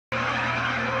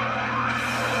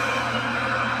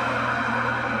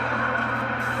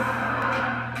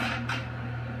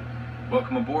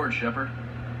Welcome aboard, Shepard.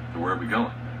 So where are we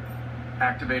going?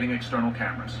 Activating external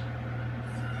cameras.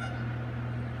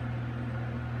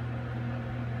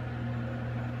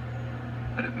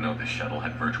 I didn't know this shuttle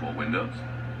had virtual windows.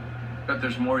 Bet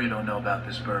there's more you don't know about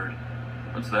this bird.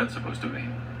 What's that supposed to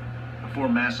mean? Before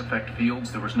Mass Effect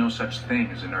fields, there was no such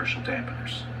thing as inertial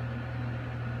dampeners.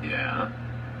 Yeah?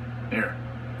 Here,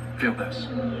 feel this.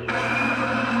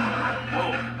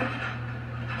 Whoa!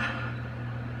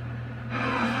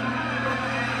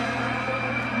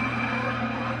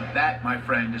 That, my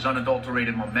friend, is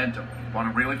unadulterated momentum. Want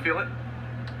to really feel it?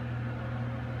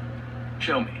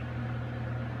 Show me.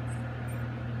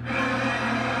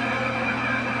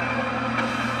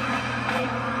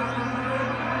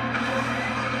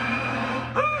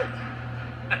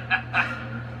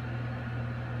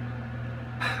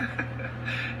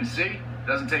 You see?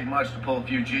 Doesn't take much to pull a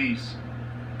few G's.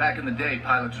 Back in the day,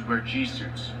 pilots would wear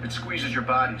G-suits. It squeezes your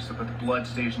body so that the blood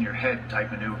stays in your head in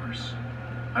tight maneuvers.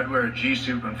 I'd wear a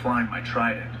G-suit when flying my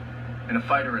Trident. In a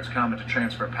fighter, it's common to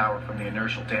transfer power from the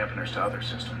inertial dampeners to other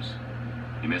systems.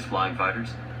 You miss flying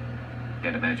fighters?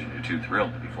 Can't imagine you're too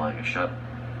thrilled to be flying a shuttle.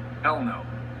 Hell no.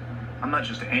 I'm not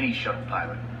just any shuttle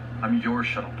pilot. I'm your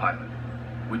shuttle pilot.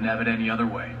 Wouldn't have it any other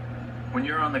way. When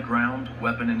you're on the ground,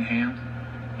 weapon in hand,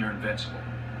 you're invincible.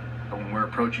 But when we're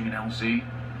approaching an LZ,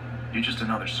 you're just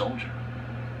another soldier.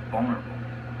 Vulnerable.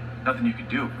 Nothing you can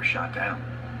do if we're shot down.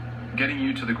 Getting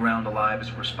you to the ground alive is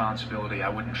a responsibility I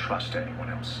wouldn't trust anyone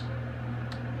else.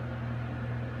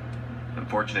 I'm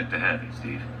fortunate to have you,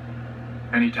 Steve.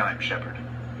 Anytime, Shepard.